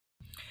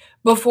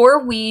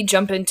Before we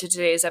jump into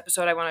today's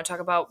episode, I want to talk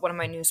about one of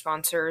my new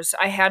sponsors.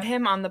 I had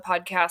him on the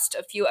podcast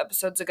a few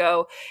episodes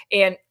ago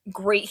and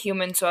great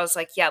human. So I was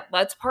like, yeah,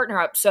 let's partner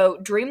up. So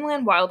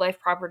Dreamland Wildlife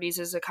Properties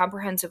is a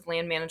comprehensive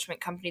land management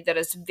company that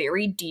is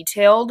very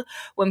detailed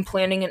when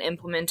planning and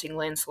implementing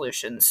land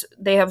solutions.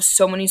 They have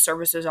so many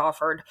services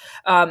offered,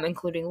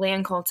 including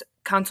land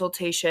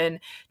consultation,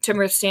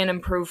 timber stand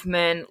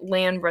improvement,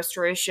 land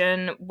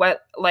restoration,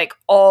 like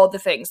all the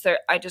things.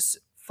 I just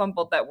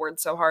fumbled that word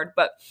so hard,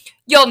 but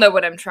you'll know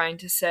what I'm trying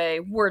to say.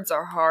 Words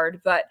are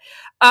hard, but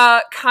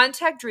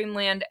contact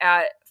Dreamland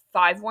at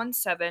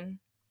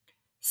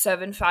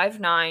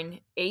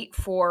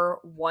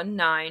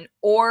 517-759-8419,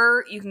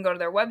 or you can go to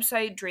their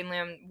website,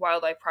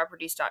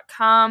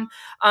 dreamlandwildlifeproperties.com.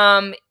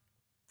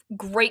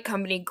 Great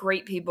company,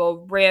 great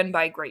people, ran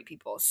by great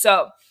people.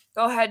 So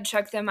go ahead,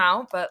 check them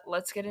out, but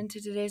let's get into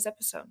today's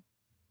episode.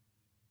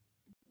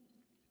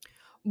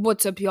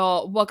 What's up,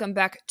 y'all? Welcome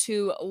back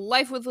to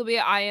Life with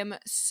Libya. I am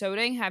so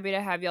dang happy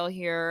to have y'all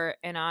here,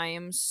 and I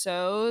am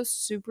so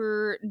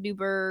super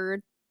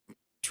duper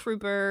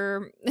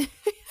trooper.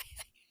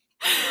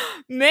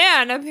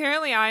 Man,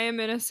 apparently I am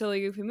in a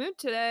silly goofy mood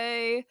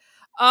today.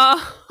 Uh,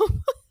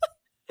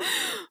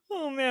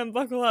 oh man,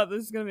 buckle up.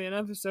 This is gonna be an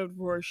episode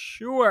for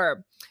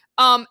sure.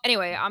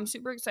 Anyway, I'm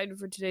super excited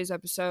for today's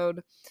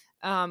episode.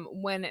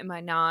 When am I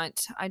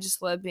not? I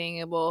just love being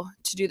able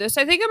to do this.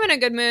 I think I'm in a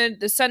good mood.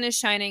 The sun is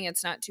shining.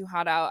 It's not too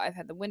hot out. I've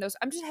had the windows.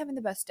 I'm just having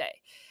the best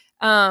day.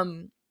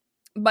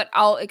 But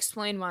I'll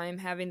explain why I'm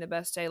having the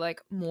best day,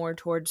 like, more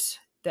towards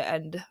the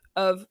end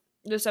of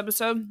this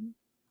episode.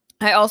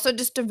 I also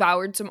just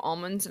devoured some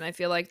almonds, and I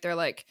feel like they're,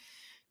 like,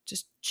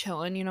 just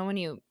chilling,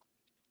 when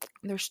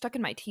they're stuck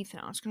in my teeth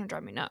now. It's gonna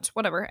drive me nuts.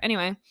 Whatever.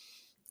 Anyway,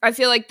 I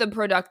feel like the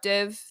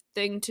productive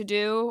thing to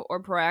do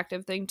or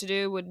proactive thing to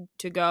do would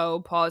to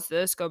go pause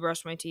this, go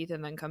brush my teeth,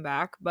 and then come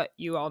back. But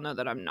you all know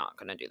that I'm not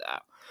going to do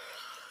that.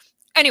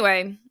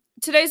 Anyway,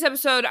 today's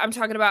episode, I'm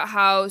talking about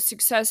how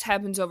success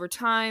happens over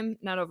time,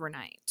 not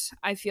overnight.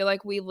 I feel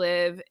like we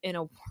live in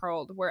a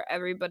world where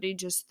everybody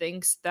just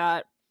thinks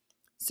that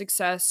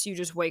success, you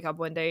just wake up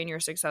one day and you're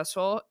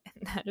successful.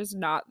 And that is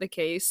not the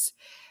case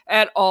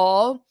at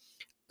all.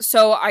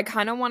 So I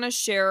kind of want to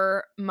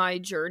share my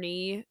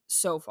journey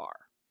so far,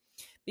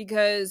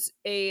 because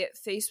a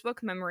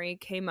Facebook memory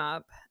came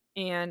up,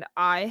 and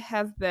I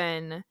have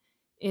been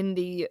in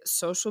the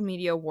social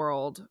media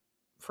world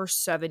for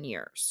 7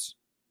 years.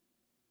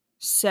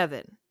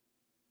 7.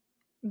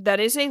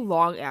 That is a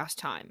long ass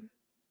time.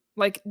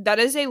 Like, that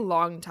is a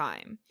long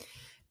time.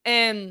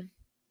 And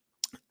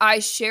I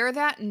share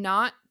that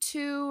not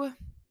to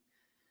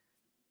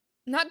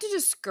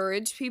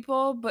discourage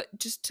people, but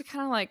just to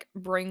kind of like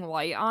bring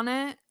light on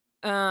it.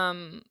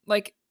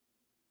 Like,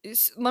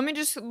 let me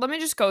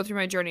just go through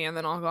my journey, and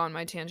then I'll go on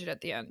my tangent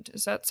at the end.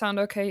 Does that sound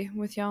okay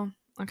with y'all?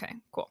 Okay,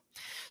 cool.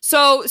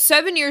 So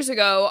 7 years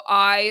ago,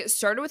 I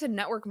started with a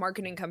network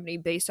marketing company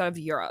based out of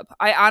Europe.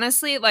 I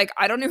honestly,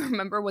 I don't even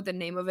remember what the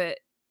name of it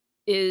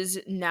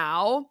is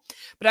now,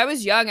 but I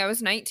was young. I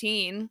was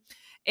 19.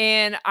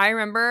 And I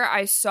remember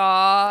I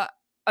saw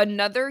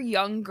another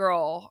young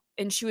girl,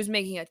 and she was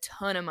making a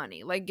ton of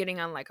money, like getting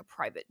on like a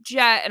private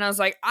jet. And I was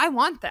like, I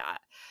want that.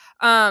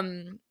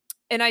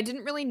 And I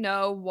didn't really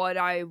know what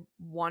I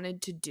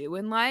wanted to do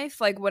in life.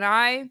 Like, when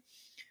I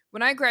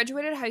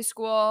graduated high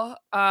school,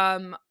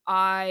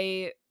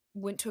 I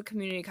went to a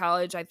community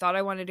college. I thought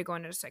I wanted to go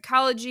into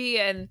psychology,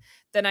 and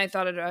then I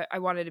thought I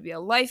wanted to be a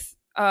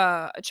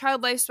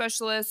child life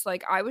specialist.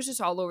 Like, I was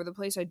just all over the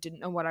place. I didn't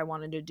know what I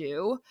wanted to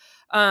do.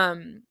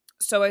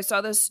 So I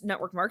saw this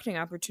network marketing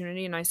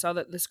opportunity, and I saw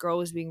that this girl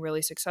was being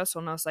really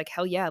successful, and I was like,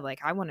 hell yeah, like,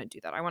 I want to do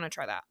that. I want to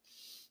try that.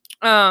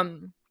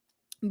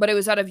 But it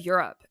was out of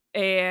Europe.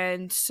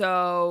 And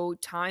so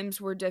times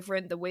were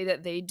different. The way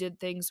that they did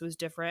things was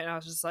different. And I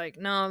was just like,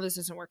 no, this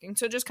isn't working.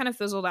 So it just kind of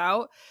fizzled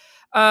out.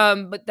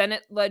 But then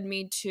it led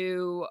me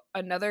to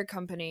another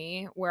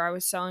company where I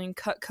was selling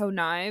Cutco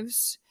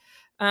knives.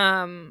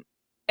 And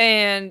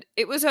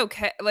it was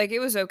okay. Like, it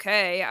was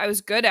okay. I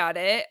was good at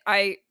it.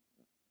 I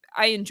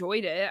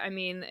enjoyed it. I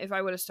mean, if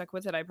I would have stuck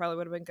with it, I probably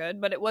would have been good.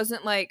 But it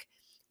wasn't my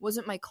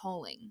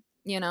calling.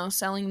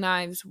 Selling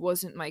knives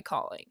wasn't my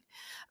calling.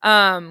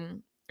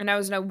 And I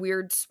was in a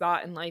weird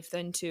spot in life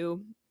then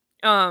too.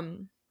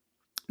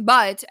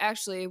 But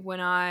actually,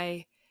 when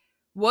I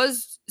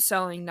was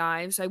selling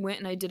knives, I went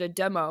and I did a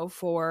demo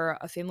for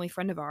a family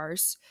friend of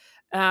ours,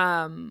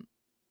 who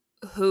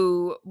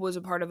was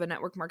a part of a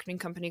network marketing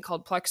company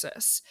called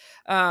Plexus.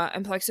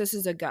 And Plexus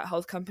is a gut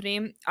health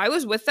company. I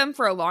was with them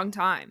for a long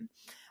time.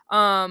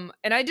 And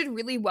I did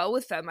really well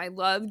with them. I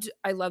loved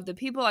the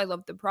people. I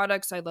loved the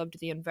products. I loved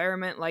the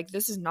environment. Like,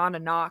 this is not a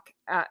knock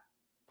at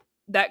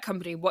that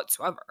company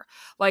whatsoever.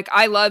 Like,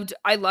 I loved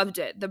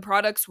it. The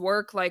products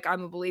work. Like,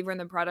 I'm a believer in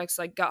the products.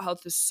 Like, gut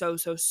health is so,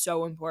 so,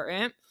 so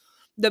important.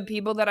 The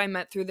people that I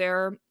met through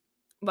there,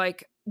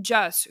 like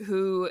Jess,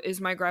 who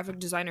is my graphic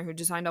designer who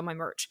designed all my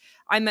merch,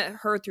 I met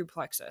her through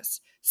Plexus.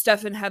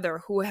 Steph and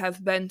Heather, who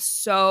have been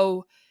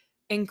so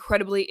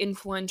incredibly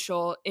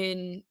influential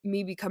in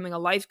me becoming a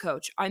life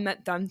coach. I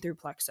met them through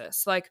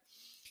Plexus. Like,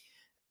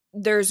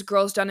 there's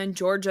girls down in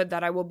Georgia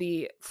that I will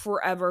be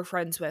forever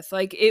friends with.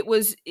 Like, it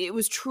was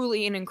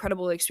truly an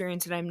incredible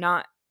experience, and I'm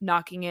not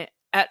knocking it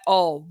at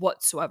all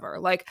whatsoever.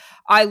 Like,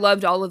 I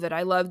loved all of it.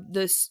 I loved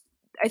this.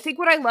 I think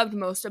what I loved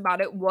most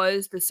about it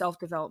was the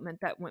self-development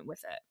that went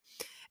with it.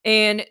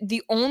 And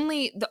the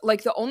only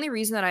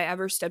reason that I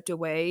ever stepped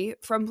away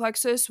from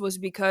Plexus was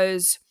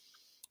because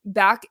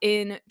back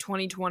in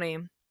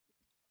 2020,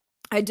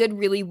 I did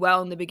really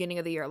well in the beginning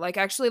of the year. Like,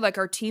 actually, like,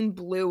 our team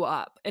blew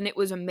up and it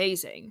was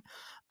amazing.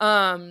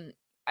 I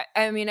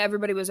mean,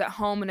 everybody was at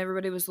home and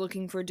everybody was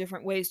looking for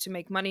different ways to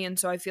make money. And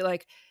so I feel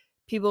like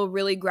people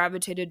really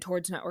gravitated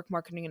towards network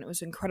marketing, and it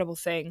was an incredible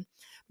thing.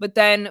 But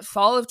then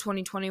fall of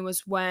 2020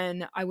 was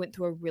when I went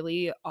through a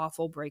really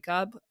awful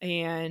breakup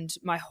and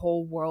my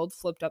whole world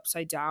flipped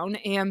upside down.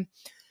 And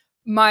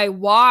my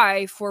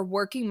why for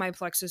working my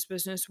Plexus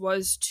business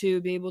was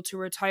to be able to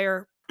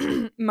retire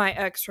my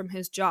ex from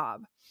his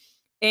job.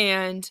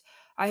 And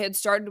I had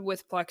started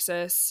with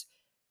Plexus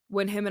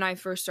when him and I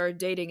first started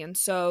dating. And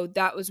so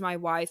that was my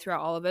why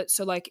throughout all of it.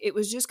 So, like, it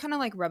was just kind of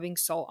like rubbing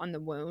salt on the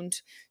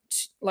wound,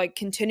 like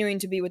continuing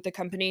to be with the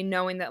company,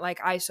 knowing that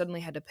like I suddenly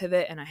had to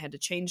pivot and I had to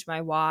change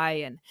my why.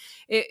 And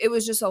it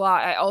was just a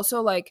lot. I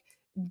also like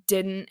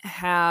didn't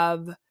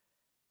have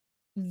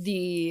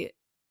the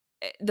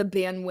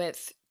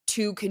bandwidth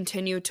to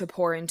continue to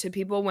pour into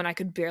people when I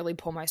could barely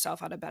pull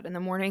myself out of bed in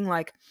the morning.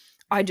 Like,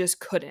 I just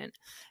couldn't.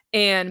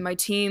 And my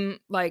team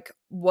like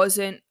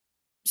wasn't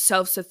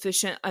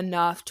self-sufficient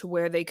enough to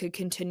where they could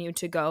continue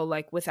to go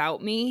like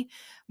without me,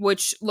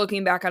 which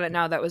looking back on it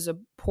now, that was a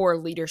poor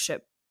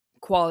leadership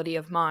quality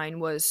of mine.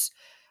 Was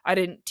I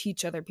didn't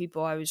teach other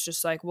people. I was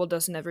just like, well,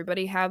 doesn't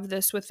everybody have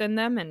this within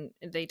them? And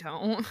they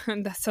don't.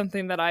 And that's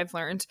something that I've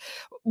learned,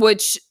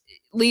 which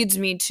leads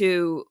me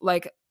to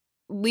like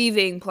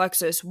leaving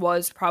Plexus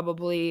was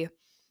probably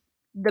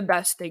the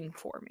best thing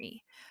for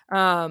me.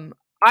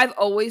 I've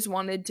always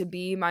wanted to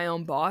be my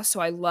own boss, so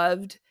I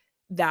loved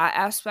that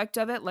aspect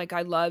of it. Like,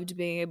 I loved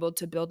being able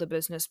to build a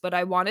business, but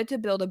I wanted to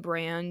build a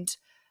brand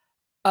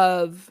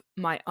of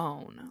my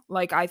own.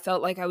 Like, I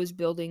felt like I was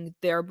building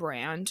their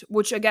brand,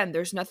 which again,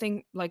 there's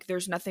nothing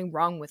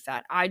wrong with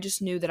that. I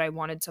just knew that I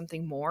wanted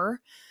something more.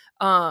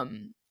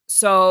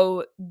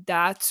 So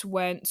that's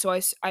when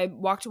I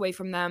walked away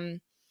from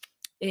them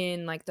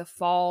in like the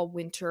fall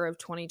winter of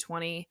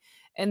 2020,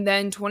 and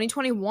then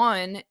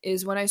 2021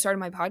 is when I started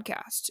my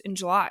podcast in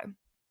July.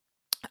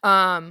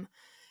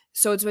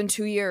 So it's been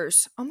 2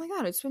 years. Oh my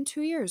god, it's been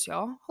 2 years,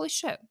 y'all. Holy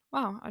shit.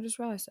 Wow, I just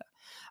realized that.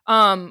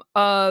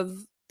 Of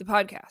the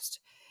podcast.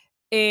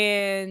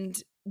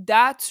 And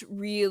that's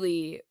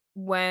really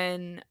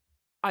when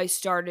I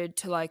started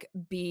to like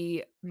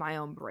be my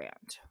own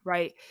brand,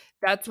 right?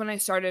 That's when I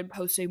started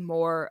posting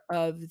more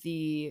of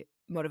the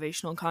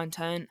motivational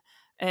content.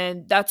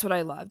 And that's what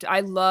I loved. I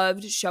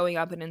loved showing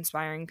up and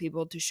inspiring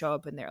people to show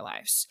up in their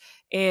lives.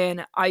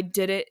 And I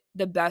did it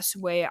the best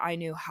way I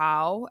knew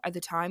how at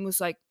the time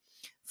was like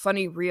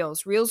funny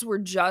reels. Reels were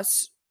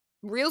just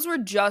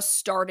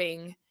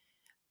starting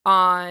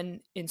on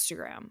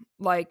Instagram,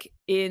 like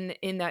in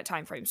that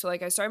time frame. So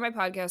like I started my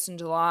podcast in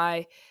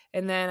July,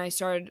 and then I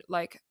started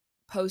like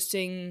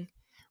posting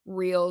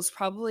reels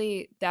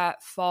probably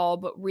that fall,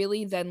 but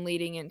really then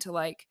leading into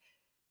like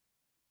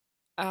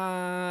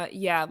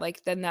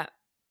like then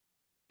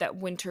that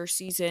winter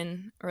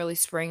season, early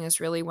spring is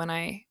really when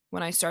I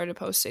started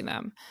posting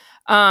them.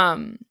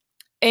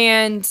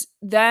 And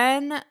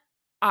then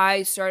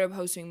I started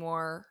posting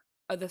more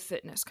of the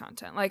fitness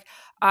content. Like,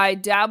 I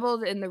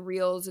dabbled in the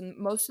reels, and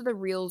most of the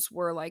reels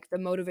were like the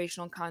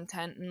motivational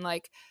content, and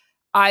like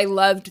I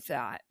loved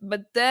that.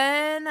 But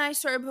then I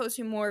started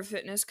posting more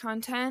fitness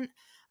content.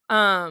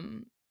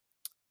 But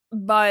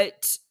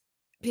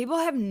people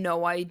have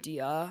no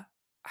idea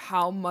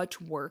how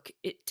much work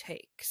it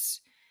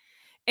takes.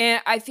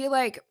 And I feel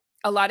like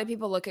a lot of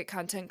people look at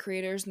content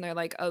creators and they're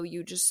like, oh,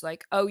 you just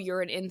like, oh,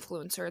 you're an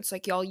influencer. It's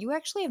like, y'all, you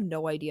actually have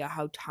no idea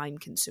how time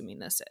consuming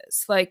this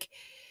is. Like,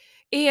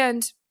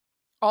 and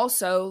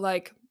also,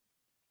 like,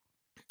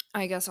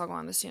 I guess I'll go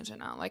on this tangent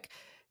now. Like,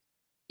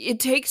 it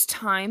takes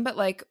time, but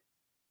like,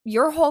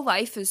 your whole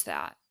life is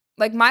that.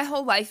 Like, my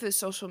whole life is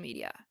social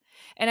media.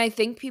 And I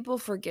think people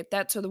forget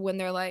that. So that when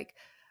they're like,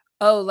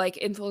 oh, like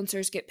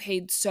influencers get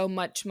paid so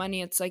much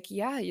money, it's like,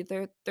 yeah,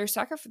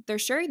 they're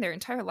sharing their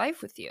entire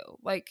life with you.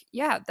 Like,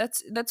 yeah,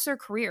 that's their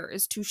career,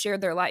 is to share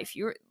their life.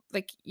 You're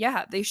like,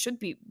 yeah, they should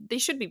be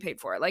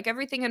paid for it. Like,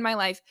 everything in my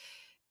life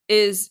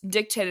is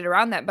dictated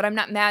around that, but I'm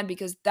not mad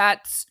because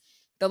that's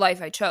the life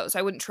I chose.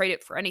 I wouldn't trade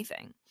it for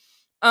anything.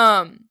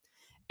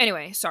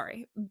 Anyway,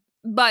 sorry.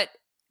 But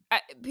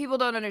people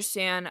don't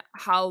understand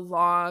how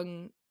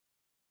long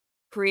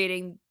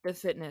creating the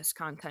fitness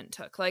content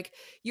took. Like,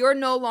 you're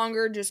no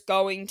longer just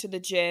going to the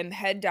gym,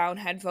 head down,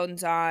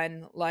 headphones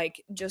on,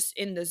 like just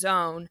in the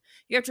zone.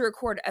 You have to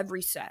record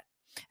every set.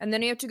 And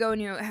then you have to go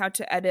and you have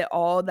to edit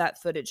all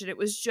that footage. And it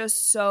was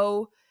just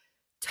so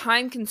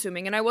time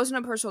consuming. And I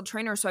wasn't a personal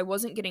trainer, so I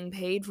wasn't getting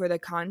paid for the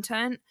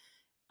content.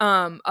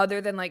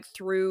 other than like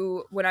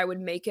through when I would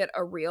make it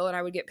a reel and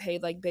I would get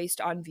paid like based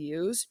on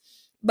views.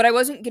 But I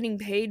wasn't getting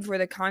paid for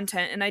the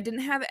content, and I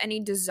didn't have any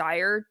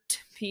desire to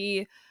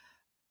be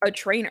a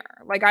trainer.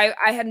 Like I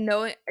had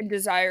no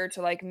desire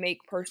to like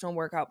make personal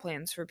workout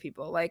plans for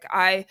people. Like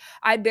I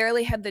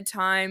barely had the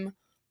time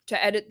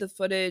to edit the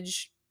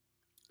footage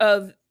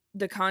of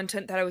the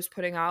content that I was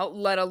putting out,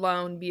 let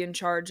alone be in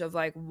charge of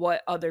like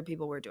what other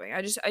people were doing.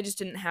 I just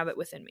didn't have it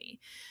within me.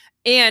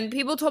 And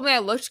people told me I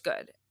looked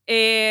good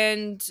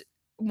and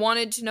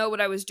wanted to know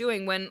what I was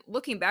doing. When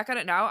looking back on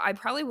it now, I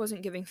probably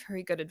wasn't giving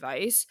very good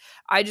advice.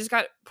 I just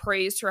got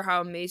praised for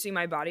how amazing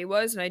my body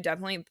was, and I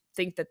definitely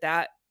think that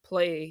that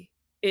play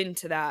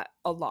into that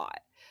a lot.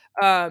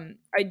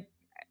 I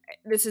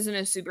This isn't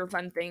a super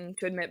fun thing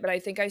to admit, but I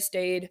think I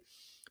stayed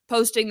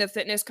posting the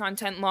fitness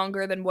content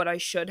longer than what I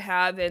should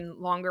have and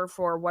longer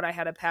for what I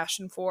had a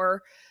passion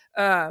for.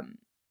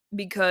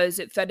 Because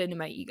it fed into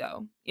my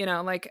ego. You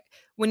know, like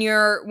when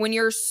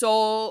your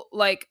soul,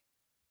 like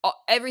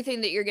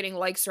everything that you're getting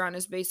likes around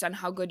is based on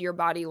how good your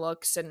body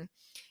looks, and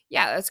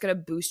yeah, that's going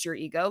to boost your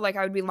ego. Like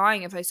I would be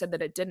lying if I said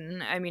that it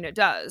didn't. I mean, it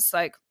does.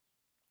 Like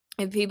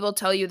if people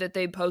tell you that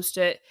they post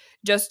it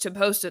just to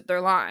post it,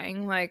 they're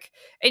lying. Like,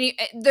 and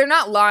they're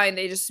not lying,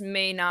 they just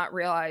may not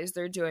realize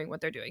they're doing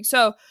what they're doing.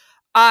 So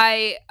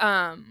I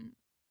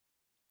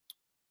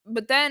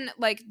but then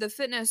like the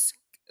fitness,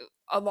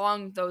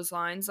 along those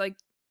lines, like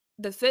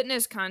the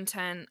fitness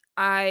content,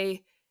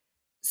 I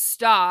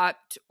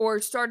stopped or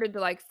started to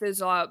like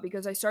fizzle out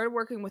because I started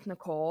working with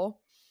Nicole,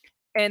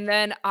 and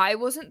then I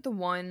wasn't the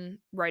one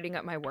writing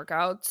up my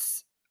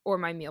workouts or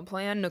my meal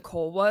plan.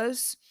 Nicole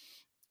was.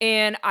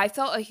 And I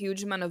felt a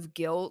huge amount of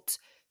guilt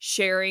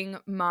sharing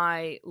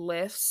my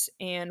lifts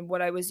and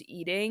what I was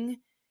eating,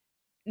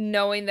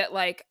 knowing that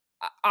like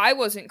I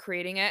wasn't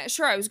creating it.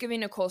 Sure, I was giving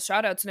Nicole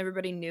shout outs and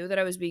everybody knew that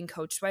I was being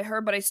coached by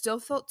her, but I still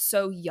felt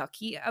so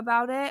yucky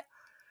about it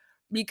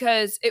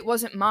because it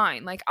wasn't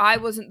mine. Like I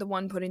wasn't the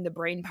one putting the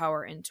brain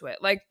power into it.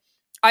 Like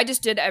I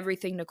just did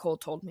everything Nicole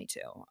told me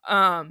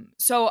to.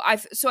 So I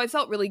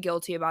felt really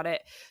guilty about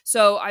it.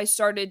 So I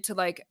started to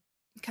like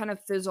kind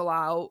of fizzle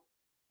out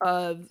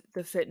of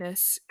the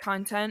fitness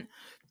content.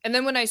 And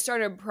then when I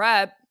started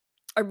prep,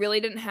 I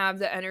really didn't have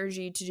the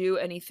energy to do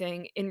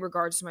anything in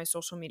regards to my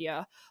social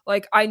media.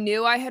 Like I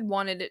knew I had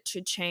wanted it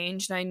to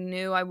change, and I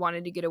knew I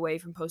wanted to get away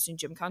from posting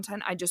gym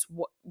content. I just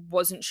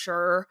wasn't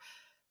sure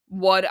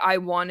what I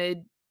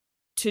wanted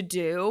to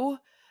do,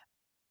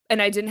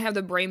 and I didn't have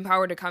the brain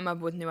power to come up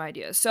with new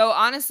ideas. So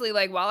honestly,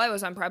 like while I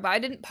was on prep, I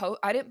didn't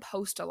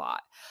post a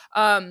lot.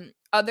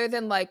 Other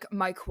than like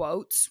my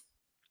quotes,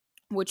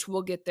 which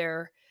we'll get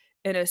there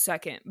in a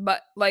second.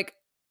 But like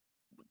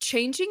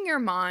changing your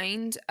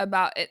mind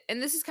about it,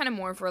 and this is kind of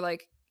more for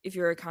like if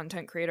you're a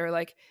content creator,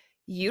 like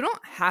you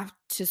don't have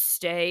to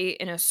stay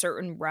in a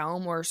certain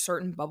realm or a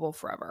certain bubble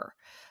forever.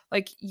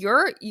 Like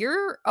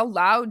you're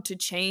allowed to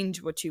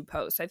change what you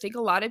post. I think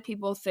a lot of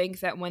people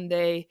think that when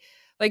they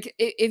like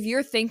if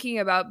you're thinking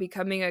about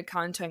becoming a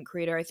content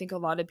creator, I think a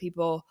lot of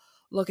people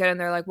look at it and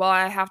they're like, well,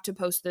 I have to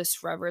post this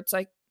forever. It's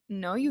like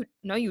no you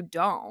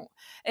don't.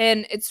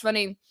 And it's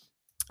funny,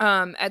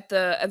 at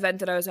the event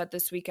that I was at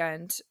this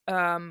weekend,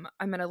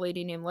 I met a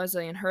lady named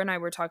Leslie, and her and I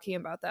were talking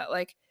about that.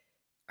 Like,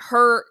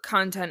 her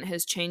content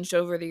has changed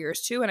over the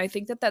years too, and I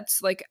think that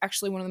that's like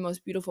actually one of the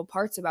most beautiful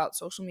parts about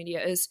social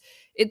media is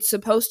it's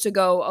supposed to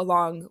go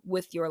along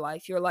with your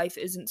life. Your life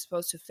isn't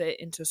supposed to fit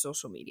into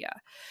social media.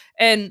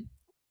 And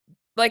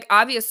like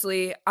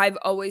obviously, I've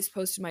always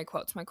posted my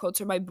quotes. My quotes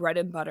are my bread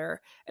and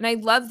butter, and I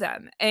love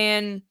them.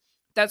 And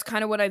that's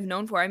kind of what I've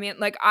known for. I mean,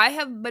 like I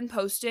have been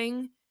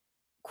posting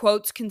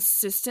quotes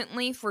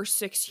consistently for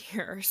 6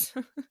 years.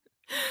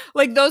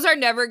 Like those are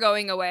never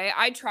going away.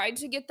 I tried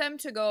to get them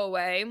to go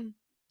away.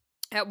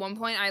 At one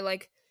point I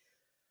like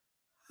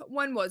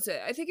when was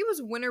it? I think it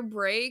was winter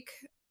break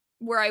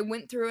where I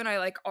went through and I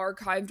like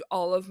archived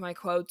all of my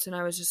quotes, and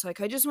I was just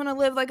like I just want to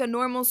live like a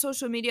normal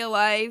social media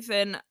life,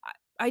 and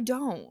I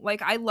don't.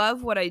 Like I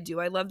love what I do.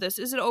 I love this.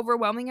 Is it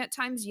overwhelming at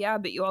times? Yeah,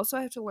 but you also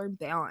have to learn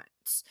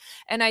balance.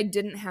 And I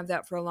didn't have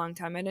that for a long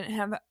time. I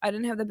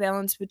didn't have the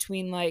balance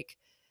between like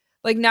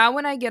now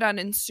when I get on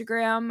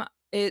Instagram,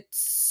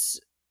 it's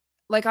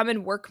like I'm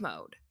in work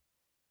mode.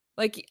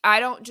 Like I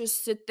don't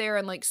just sit there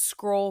and like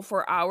scroll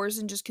for hours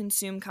and just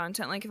consume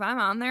content. Like if I'm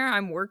on there,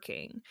 I'm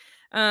working.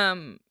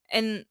 And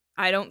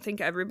I don't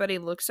think everybody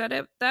looks at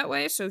it that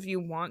way. So if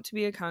you want to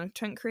be a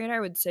content creator, I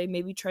would say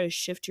maybe try to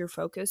shift your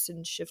focus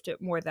and shift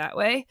it more that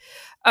way.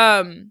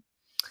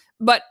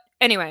 But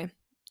anyway,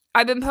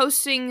 I've been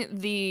posting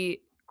the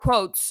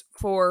quotes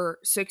for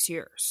 6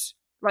 years.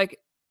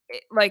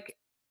 Like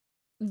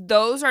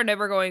those are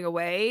never going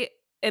away,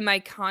 and my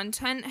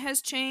content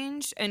has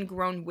changed and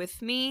grown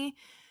with me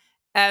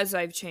as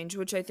I've changed,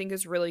 which I think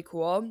is really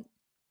cool.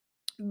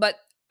 But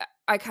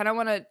I kind of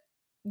want to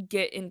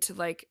get into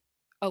like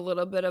a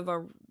little bit of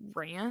a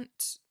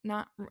rant,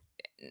 not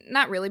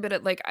really,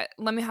 but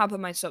let me hop on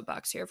my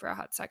soapbox here for a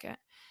hot second.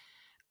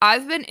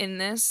 I've been in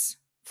this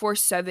for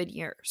 7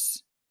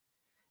 years,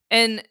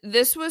 and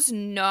this was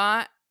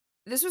not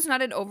this was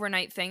not an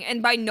overnight thing,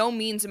 and by no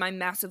means am I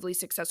massively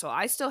successful.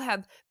 I still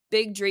have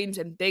big dreams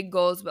and big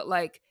goals, but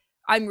like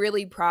I'm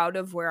really proud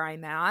of where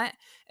I'm at.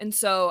 And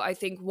so I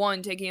think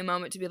one, taking a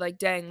moment to be like,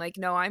 dang, like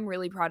no, I'm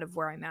really proud of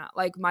where I'm at.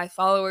 Like my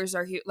followers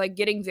are like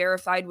getting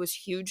verified was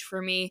huge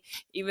for me,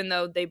 even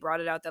though they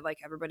brought it out that like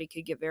everybody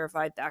could get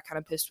verified. That kind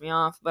of pissed me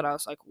off, but I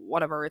was like,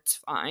 whatever, it's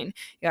fine.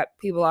 You got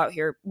people out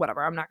here,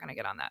 whatever. I'm not going to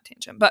get on that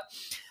tangent. But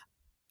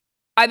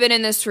I've been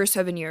in this for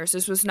 7 years.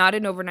 This was not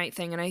an overnight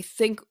thing, and I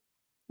think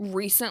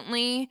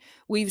recently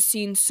we've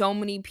seen so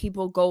many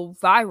people go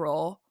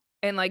viral,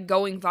 and like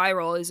going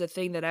viral is a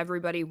thing that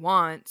everybody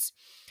wants,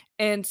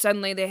 and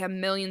suddenly they have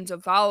millions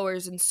of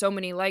followers and so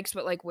many likes,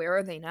 but like where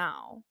are they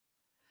now?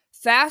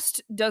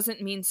 Fast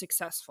doesn't mean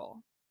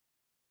successful.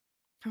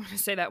 I want to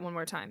say that one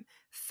more time.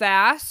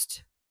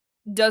 Fast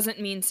doesn't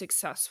mean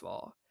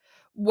successful.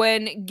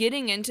 When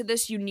getting into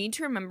this, you need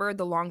to remember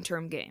the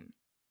long-term game.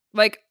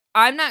 Like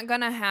I'm not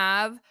going to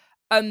have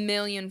a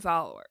million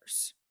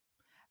followers.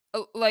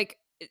 Like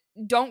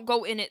don't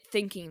go in it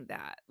thinking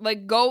that.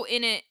 Like go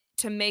in it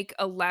to make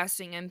a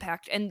lasting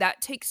impact, and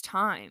that takes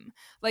time.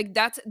 Like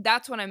that's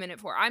what I'm in it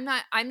for. I'm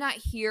not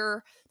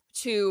here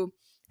to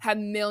have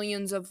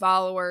millions of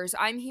followers.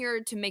 I'm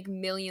here to make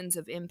millions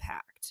of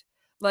impact.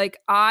 Like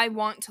I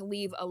want to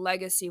leave a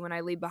legacy when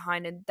I leave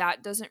behind, and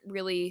that doesn't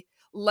really,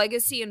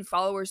 legacy and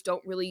followers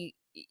don't really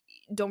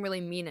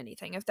mean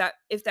anything, if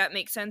that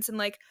makes sense. And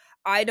like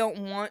I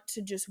don't want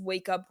to just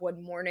wake up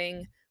one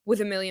morning with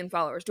a million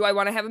followers. Do I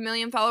want to have a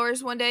million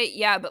followers one day?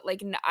 Yeah, but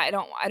like I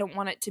don't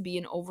want it to be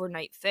an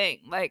overnight thing.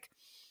 Like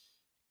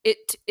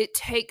it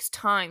takes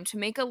time to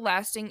make a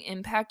lasting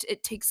impact.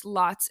 It takes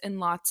lots and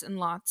lots and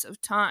lots of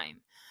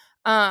time.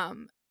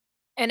 Um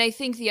and I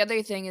think the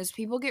other thing is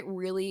people get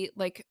really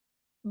like,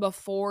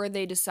 before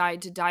they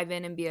decide to dive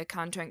in and be a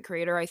content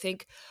creator, I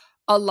think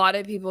a lot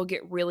of people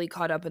get really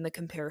caught up in the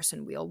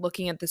comparison wheel,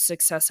 looking at the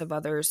success of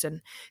others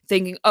and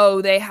thinking,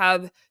 oh, they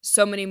have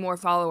so many more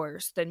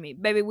followers than me.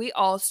 Baby, we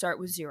all start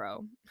with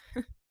zero.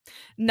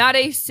 Not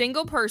a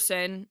single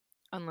person,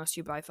 unless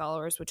you buy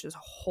followers, which is a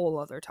whole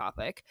other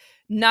topic,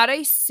 not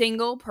a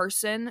single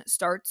person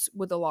starts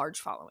with a large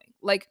following.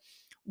 Like,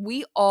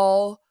 we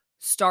all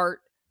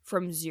start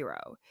from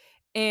zero.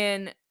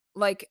 And,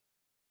 like,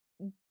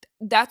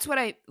 that's what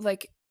I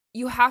like.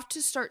 You have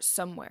to start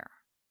somewhere.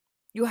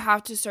 You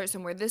have to start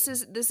somewhere. This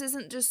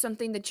isn't just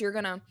something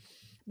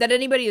that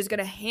anybody is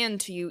gonna hand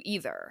to you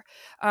either.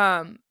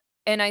 And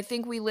I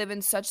think we live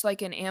in such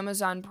like an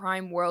Amazon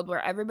Prime world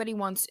where everybody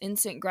wants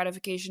instant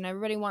gratification,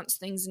 everybody wants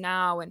things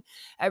now, and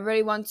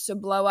everybody wants to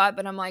blow up.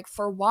 And I'm like,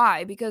 for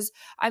why? Because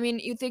I mean,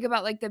 you think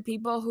about like the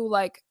people who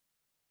like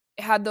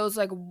had those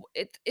like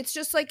it's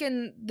just like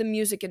in the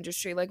music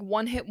industry, like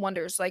one hit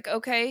wonders. Like,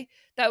 okay,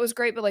 that was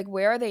great, but like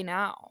where are they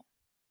now?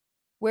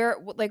 Where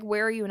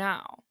are you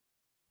now?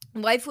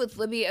 Life with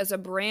Libby as a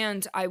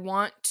brand, I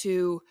want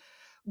to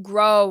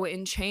grow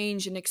and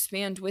change and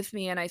expand with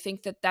me. And I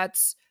think that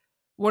that's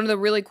one of the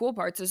really cool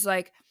parts is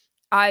like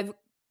I've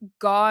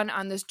gone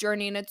on this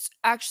journey, and it's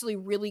actually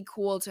really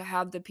cool to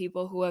have the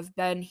people who have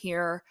been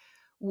here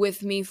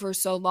with me for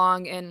so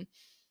long. And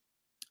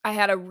I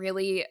had a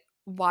really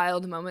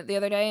wild moment the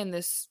other day, and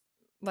this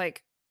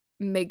like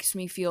makes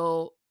me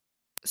feel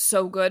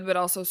so good but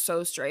also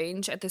so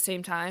strange at the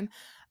same time.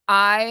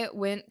 I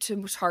went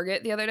to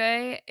Target the other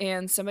day,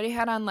 and somebody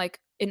had on like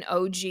an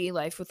OG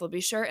Life with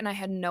Libby shirt, and I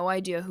had no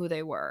idea who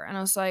they were. And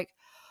I was like,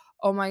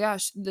 "Oh my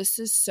gosh, this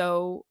is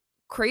so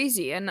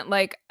crazy." And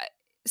like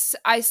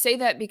I say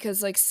that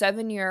because like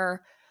 7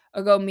 year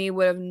ago me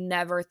would have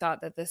never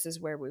thought that this is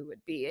where we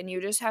would be. And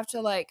you just have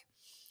to like,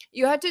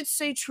 you have to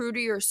stay true to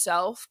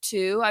yourself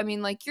too. I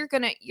mean, like you're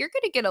gonna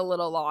get a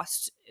little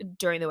lost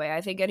during the way.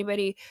 I think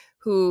anybody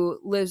who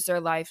lives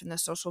their life in the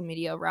social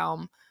media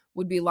realm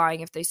would be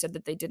lying if they said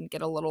that they didn't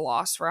get a little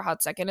lost for a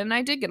hot second. And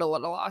I did get a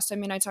little lost. I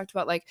mean, I talked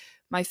about like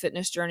my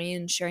fitness journey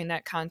and sharing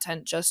that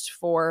content just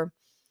for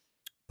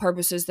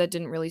purposes that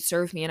didn't really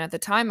serve me. And at the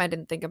time I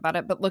didn't think about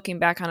it, but looking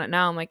back on it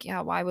now, I'm like,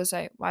 yeah, why was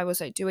I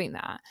doing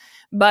that?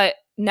 But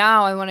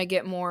now I want to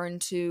get more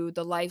into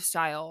the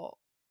lifestyle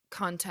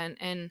content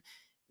and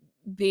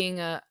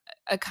being a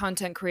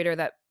content creator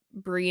that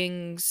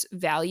brings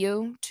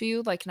value to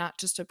you, like not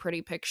just a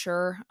pretty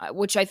picture,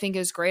 which I think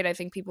is great. I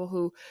think people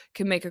who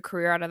can make a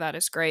career out of that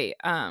is great.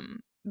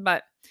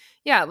 But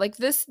yeah, like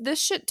this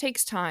shit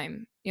takes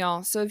time,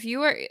 y'all. So if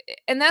you are,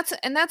 and that's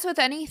with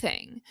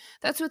anything.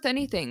 That's with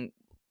anything.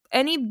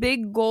 Any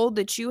big goal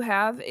that you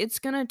have, it's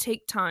gonna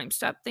take time.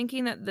 Stop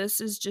thinking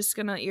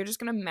that you're just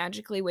gonna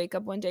magically wake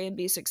up one day and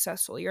be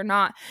successful. You're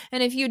not.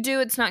 And if you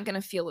do, it's not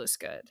gonna feel as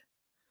good.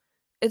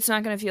 It's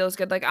not going to feel as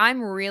good. Like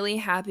I'm really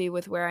happy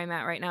with where I'm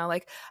at right now.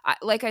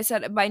 Like I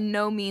said, by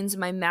no means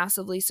am I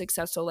massively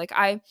successful. Like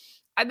I've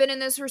been in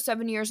this for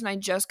 7 years, and I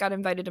just got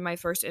invited to my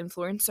first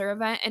influencer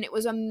event, and it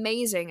was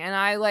amazing. And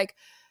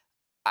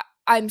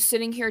I'm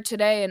sitting here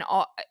today, and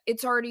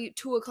it's already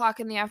 2:00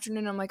 in the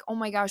afternoon. I'm like, oh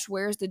my gosh,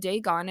 where's the day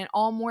gone? And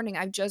all morning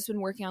I've just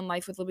been working on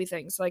Life with Libby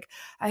things. Like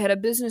I had a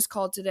business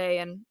call today,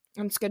 and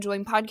I'm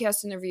scheduling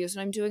podcast interviews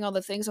and I'm doing all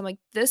the things. I'm like,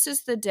 this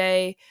is the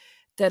day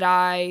that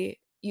I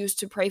used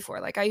to pray for.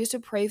 Like I used to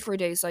pray for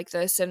days like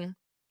this. And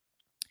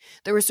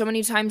there were so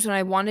many times when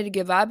I wanted to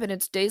give up, and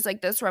it's days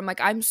like this where I'm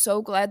like, I'm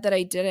so glad that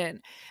I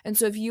didn't. And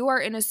so if you are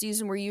in a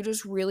season where you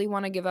just really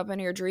want to give up on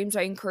your dreams,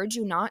 I encourage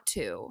you not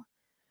to.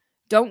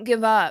 Don't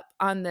give up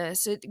on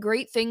this.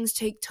 Great things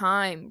take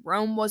time.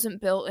 Rome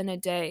wasn't built in a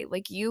day.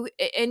 Like you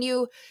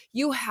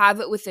have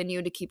it within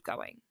you to keep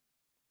going.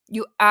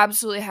 You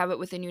absolutely have it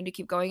within you to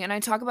keep going. And I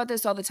talk about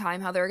this all the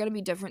time, how there are going to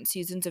be different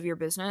seasons of your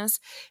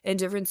business and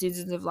different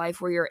seasons of life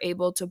where you're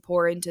able to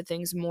pour into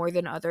things more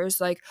than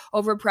others. Like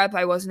over prep,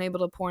 I wasn't able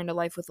to pour into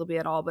Life with Libby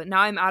at all. But now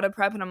I'm out of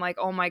prep and I'm like,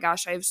 oh my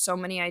gosh, I have so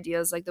many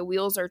ideas. Like the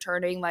wheels are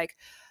turning. Like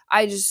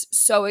I just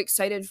so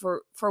excited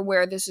for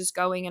where this is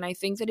going. And I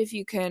think that if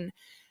you can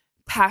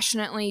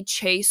passionately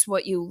chase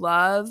what you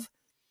love,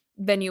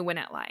 then you win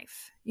at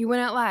life. You win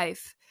at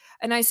life.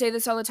 And I say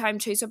this all the time,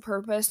 chase a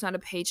purpose, not a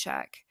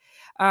paycheck.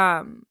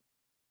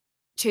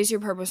 Chase your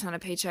purpose, not a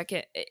paycheck.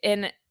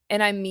 And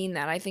I mean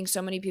that. I think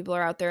so many people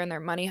are out there and they're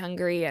money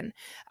hungry. And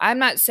I'm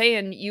not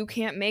saying you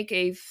can't make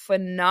a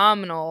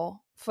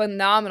phenomenal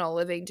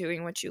living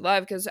doing what you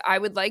love, because I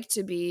would like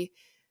to be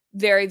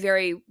very,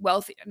 very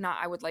wealthy. Not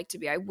I would like to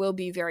be. I will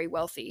be very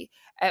wealthy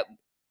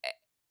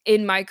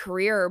in my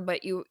career,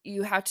 but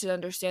you have to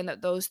understand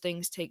that those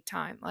things take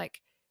time.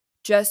 Like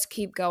just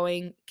keep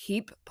going,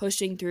 keep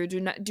pushing through.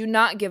 Do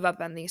not give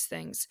up on these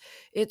things.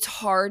 It's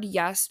hard,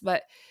 yes,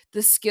 but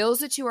the skills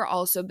that you are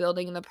also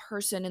building and the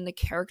person and the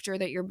character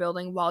that you're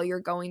building while you're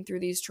going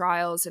through these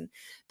trials and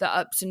the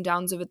ups and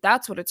downs of it,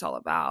 that's what it's all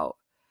about.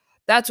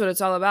 That's what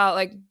it's all about.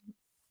 Like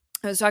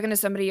I was talking to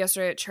somebody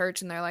yesterday at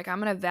church and they're like,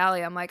 I'm in a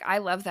valley. I'm like, I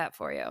love that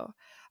for you.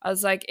 I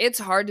was like, it's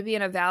hard to be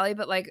in a valley,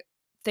 but like,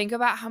 think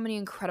about how many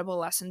incredible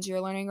lessons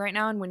you're learning right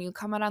now. And when you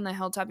come out on the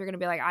hilltop, you're going to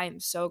be like, I am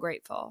so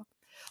grateful.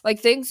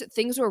 Like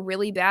things were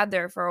really bad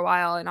there for a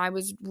while and I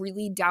was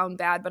really down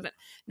bad, but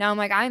now I'm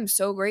like, I am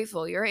so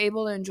grateful. You're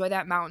able to enjoy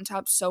that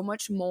mountaintop so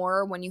much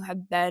more when you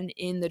have been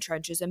in the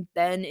trenches and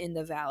been in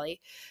the valley.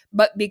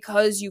 But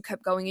because you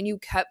kept going and you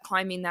kept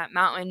climbing that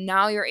mountain,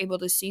 now you're able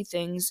to see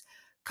things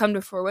come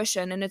to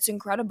fruition and it's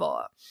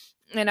incredible.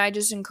 And I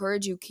just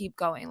encourage you, keep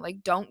going.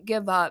 Like don't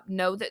give up.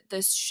 Know that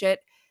this shit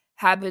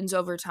happens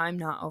over time,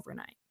 not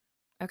overnight.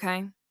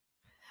 Okay?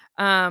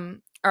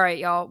 All right,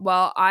 y'all.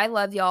 Well, I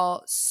love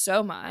y'all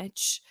so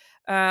much.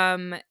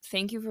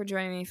 Thank you for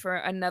joining me for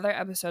another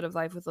episode of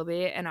Life with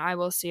Libby, and I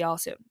will see y'all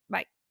soon.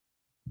 Bye.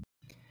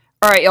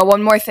 All right, y'all,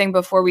 one more thing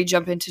before we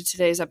jump into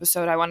today's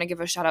episode. I want to give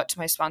a shout out to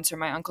my sponsor,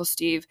 my Uncle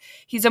Steve.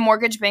 He's a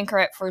mortgage banker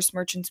at First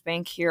Merchants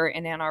Bank here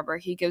in Ann Arbor.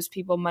 He gives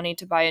people money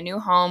to buy a new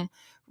home,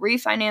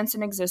 refinance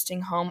an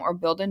existing home, or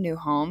build a new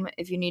home.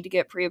 If you need to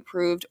get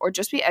pre-approved or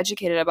just be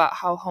educated about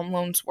how home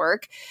loans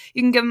work,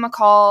 you can give him a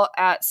call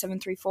at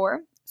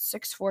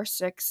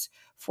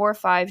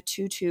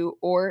 734-646-4522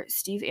 or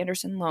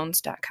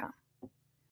steveandersonloans.com.